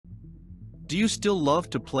Do you still love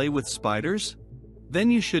to play with spiders?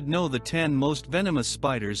 Then you should know the 10 most venomous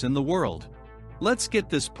spiders in the world. Let's get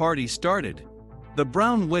this party started. The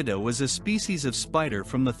brown widow is a species of spider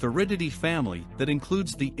from the Theridiidae family that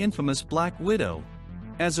includes the infamous black widow.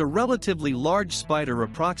 As a relatively large spider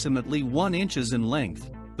approximately 1 inch in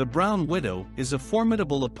length, the brown widow is a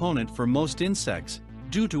formidable opponent for most insects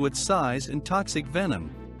due to its size and toxic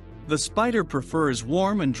venom. The spider prefers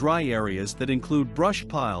warm and dry areas that include brush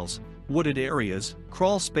piles, wooded areas,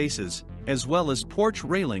 crawl spaces, as well as porch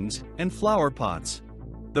railings and flower pots.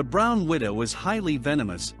 The brown widow is highly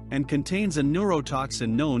venomous and contains a neurotoxin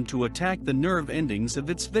known to attack the nerve endings of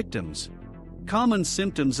its victims. Common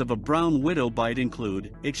symptoms of a brown widow bite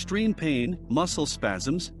include extreme pain, muscle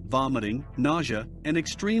spasms, vomiting, nausea, and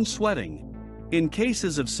extreme sweating. In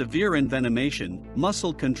cases of severe envenomation,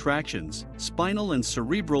 muscle contractions, spinal and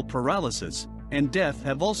cerebral paralysis, and death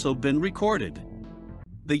have also been recorded.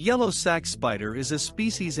 The yellow sac spider is a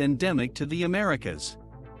species endemic to the Americas.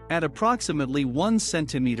 At approximately 1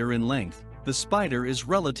 centimeter in length, the spider is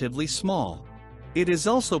relatively small. It is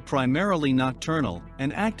also primarily nocturnal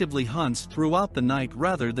and actively hunts throughout the night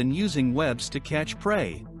rather than using webs to catch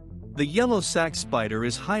prey. The yellow sac spider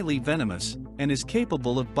is highly venomous and is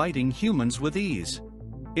capable of biting humans with ease.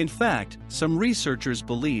 In fact, some researchers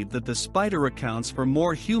believe that the spider accounts for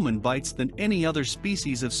more human bites than any other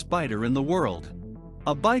species of spider in the world.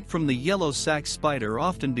 A bite from the yellow sac spider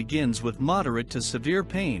often begins with moderate to severe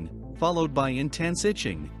pain, followed by intense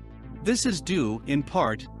itching. This is due, in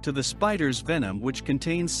part, to the spider's venom, which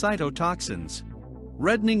contains cytotoxins.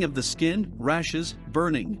 Reddening of the skin, rashes,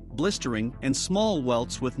 burning, blistering, and small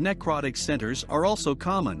welts with necrotic centers are also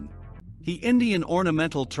common. The Indian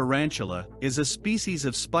ornamental tarantula is a species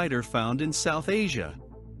of spider found in South Asia.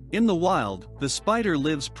 In the wild, the spider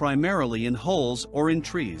lives primarily in holes or in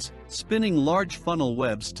trees, spinning large funnel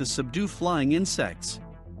webs to subdue flying insects.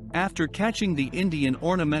 After catching, the Indian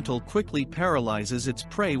ornamental quickly paralyzes its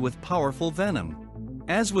prey with powerful venom.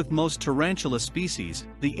 As with most tarantula species,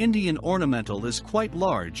 the Indian ornamental is quite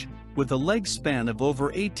large, with a leg span of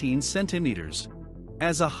over 18 centimeters.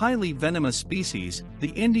 As a highly venomous species, the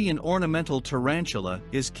Indian ornamental tarantula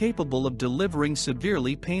is capable of delivering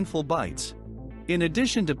severely painful bites. In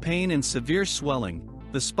addition to pain and severe swelling,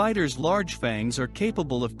 the spider's large fangs are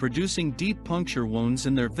capable of producing deep puncture wounds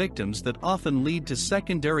in their victims that often lead to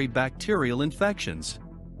secondary bacterial infections.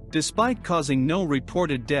 Despite causing no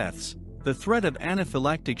reported deaths, the threat of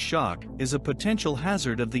anaphylactic shock is a potential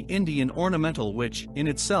hazard of the Indian ornamental, which, in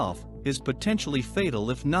itself, is potentially fatal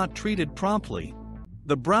if not treated promptly.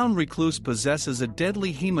 The brown recluse possesses a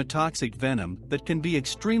deadly hemotoxic venom that can be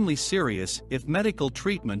extremely serious if medical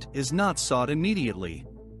treatment is not sought immediately.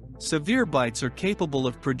 Severe bites are capable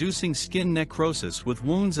of producing skin necrosis with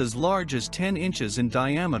wounds as large as 10 inches in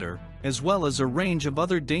diameter, as well as a range of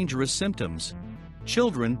other dangerous symptoms.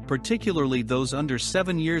 Children, particularly those under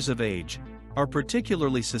 7 years of age, are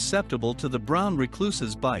particularly susceptible to the brown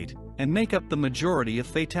recluse's bite and make up the majority of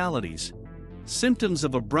fatalities. Symptoms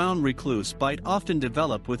of a brown recluse bite often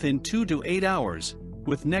develop within 2 to 8 hours,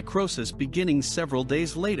 with necrosis beginning several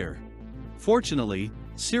days later. Fortunately,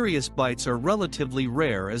 serious bites are relatively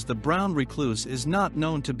rare as the brown recluse is not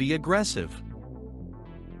known to be aggressive.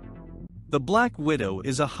 The black widow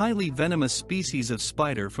is a highly venomous species of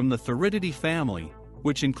spider from the Theridiidae family,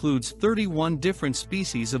 which includes 31 different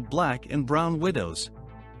species of black and brown widows.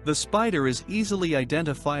 The spider is easily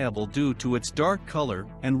identifiable due to its dark color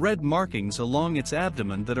and red markings along its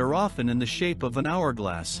abdomen that are often in the shape of an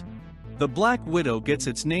hourglass. The black widow gets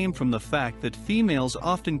its name from the fact that females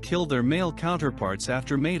often kill their male counterparts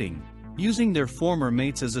after mating, using their former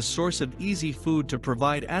mates as a source of easy food to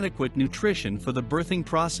provide adequate nutrition for the birthing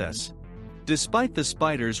process. Despite the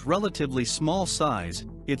spider's relatively small size,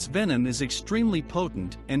 its venom is extremely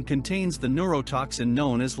potent and contains the neurotoxin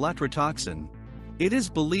known as latrotoxin. It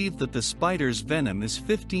is believed that the spider's venom is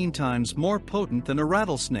 15 times more potent than a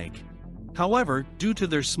rattlesnake. However, due to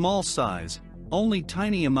their small size, only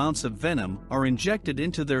tiny amounts of venom are injected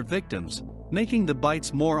into their victims, making the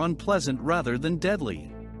bites more unpleasant rather than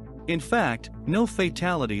deadly. In fact, no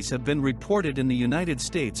fatalities have been reported in the United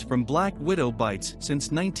States from black widow bites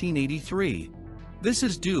since 1983. This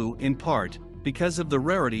is due, in part, because of the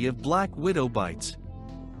rarity of black widow bites.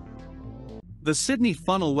 The Sydney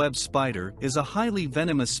funnel-web spider is a highly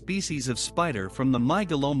venomous species of spider from the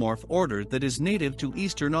Mygalomorph order that is native to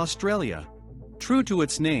eastern Australia. True to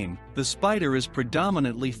its name, the spider is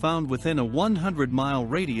predominantly found within a 100-mile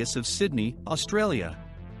radius of Sydney, Australia.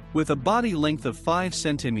 With a body length of 5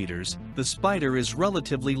 centimeters, the spider is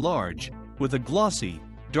relatively large, with a glossy,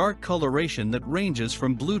 dark coloration that ranges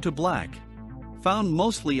from blue to black. Found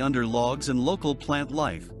mostly under logs and local plant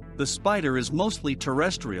life, the spider is mostly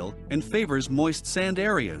terrestrial and favors moist sand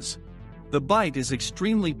areas. The bite is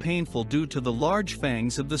extremely painful due to the large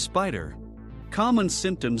fangs of the spider. Common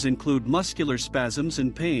symptoms include muscular spasms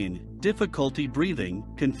and pain, difficulty breathing,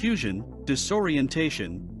 confusion,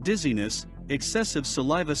 disorientation, dizziness, excessive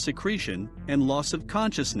saliva secretion, and loss of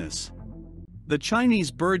consciousness. The Chinese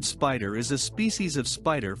bird spider is a species of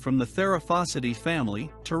spider from the Theraphosidae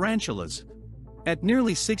family, tarantulas. At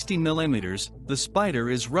nearly 60 millimeters, the spider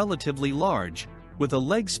is relatively large, with a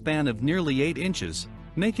leg span of nearly 8 inches,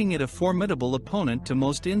 making it a formidable opponent to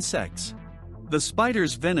most insects. The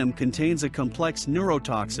spider's venom contains a complex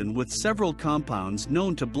neurotoxin with several compounds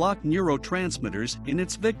known to block neurotransmitters in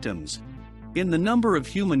its victims. In the number of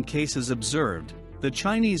human cases observed, the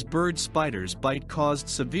Chinese bird spider's bite caused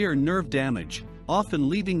severe nerve damage, often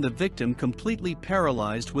leaving the victim completely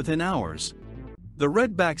paralyzed within hours. The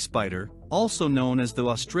redback spider, also known as the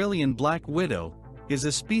Australian black widow, is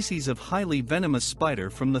a species of highly venomous spider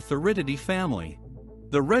from the Theridiidae family.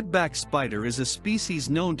 The redback spider is a species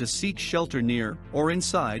known to seek shelter near, or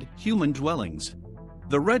inside, human dwellings.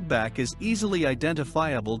 The redback is easily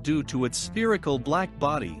identifiable due to its spherical black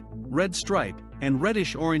body, red stripe, and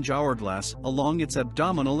reddish-orange hourglass along its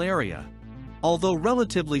abdominal area. Although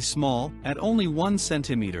relatively small, at only 1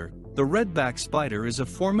 centimeter, the redback spider is a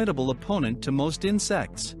formidable opponent to most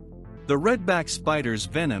insects. The redback spider's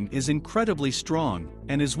venom is incredibly strong,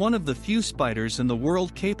 and is one of the few spiders in the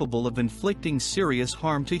world capable of inflicting serious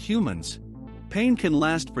harm to humans. Pain can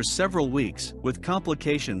last for several weeks, with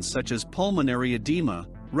complications such as pulmonary edema,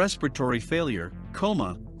 respiratory failure,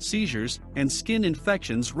 coma, seizures, and skin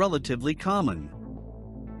infections relatively common.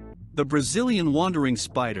 The Brazilian wandering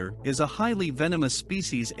spider is a highly venomous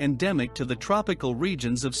species endemic to the tropical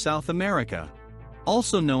regions of South America.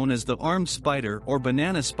 Also known as the armed spider or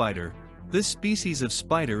banana spider, this species of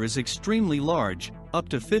spider is extremely large, up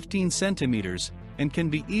to 15 centimeters, and can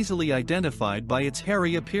be easily identified by its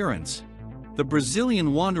hairy appearance. The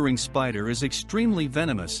Brazilian wandering spider is extremely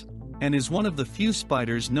venomous, and is one of the few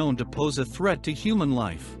spiders known to pose a threat to human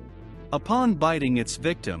life. Upon biting its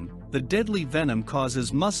victim, the deadly venom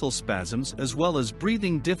causes muscle spasms as well as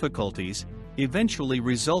breathing difficulties, eventually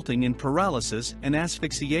resulting in paralysis and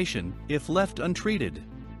asphyxiation if left untreated.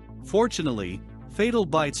 Fortunately, fatal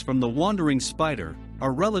bites from the wandering spider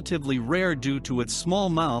are relatively rare due to its small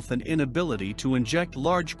mouth and inability to inject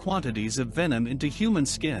large quantities of venom into human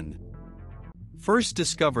skin. First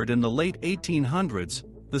discovered in the late 1800s,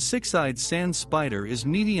 the Sickside sand spider is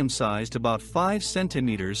medium-sized, about 5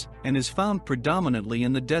 centimeters, and is found predominantly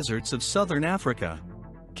in the deserts of southern Africa.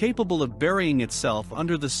 Capable of burying itself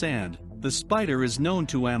under the sand, the spider is known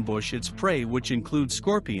to ambush its prey, which include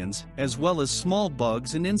scorpions, as well as small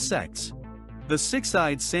bugs and insects. The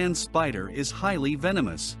Sickside sand spider is highly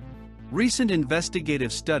venomous. Recent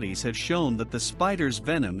investigative studies have shown that the spider's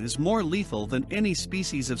venom is more lethal than any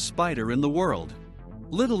species of spider in the world.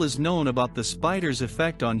 Little is known about the spider's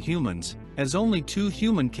effect on humans, as only 2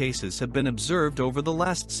 human cases have been observed over the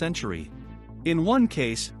last century. In one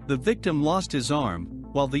case, the victim lost his arm,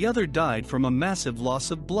 while the other died from a massive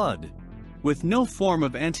loss of blood. With no form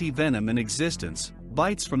of anti-venom in existence,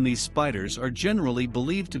 bites from these spiders are generally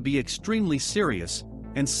believed to be extremely serious,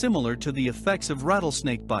 and similar to the effects of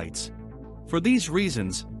rattlesnake bites. For these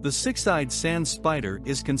reasons, the Sickside sand spider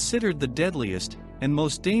is considered the deadliest and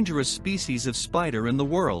most dangerous species of spider in the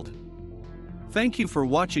world. Thank you for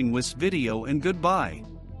watching this video and goodbye.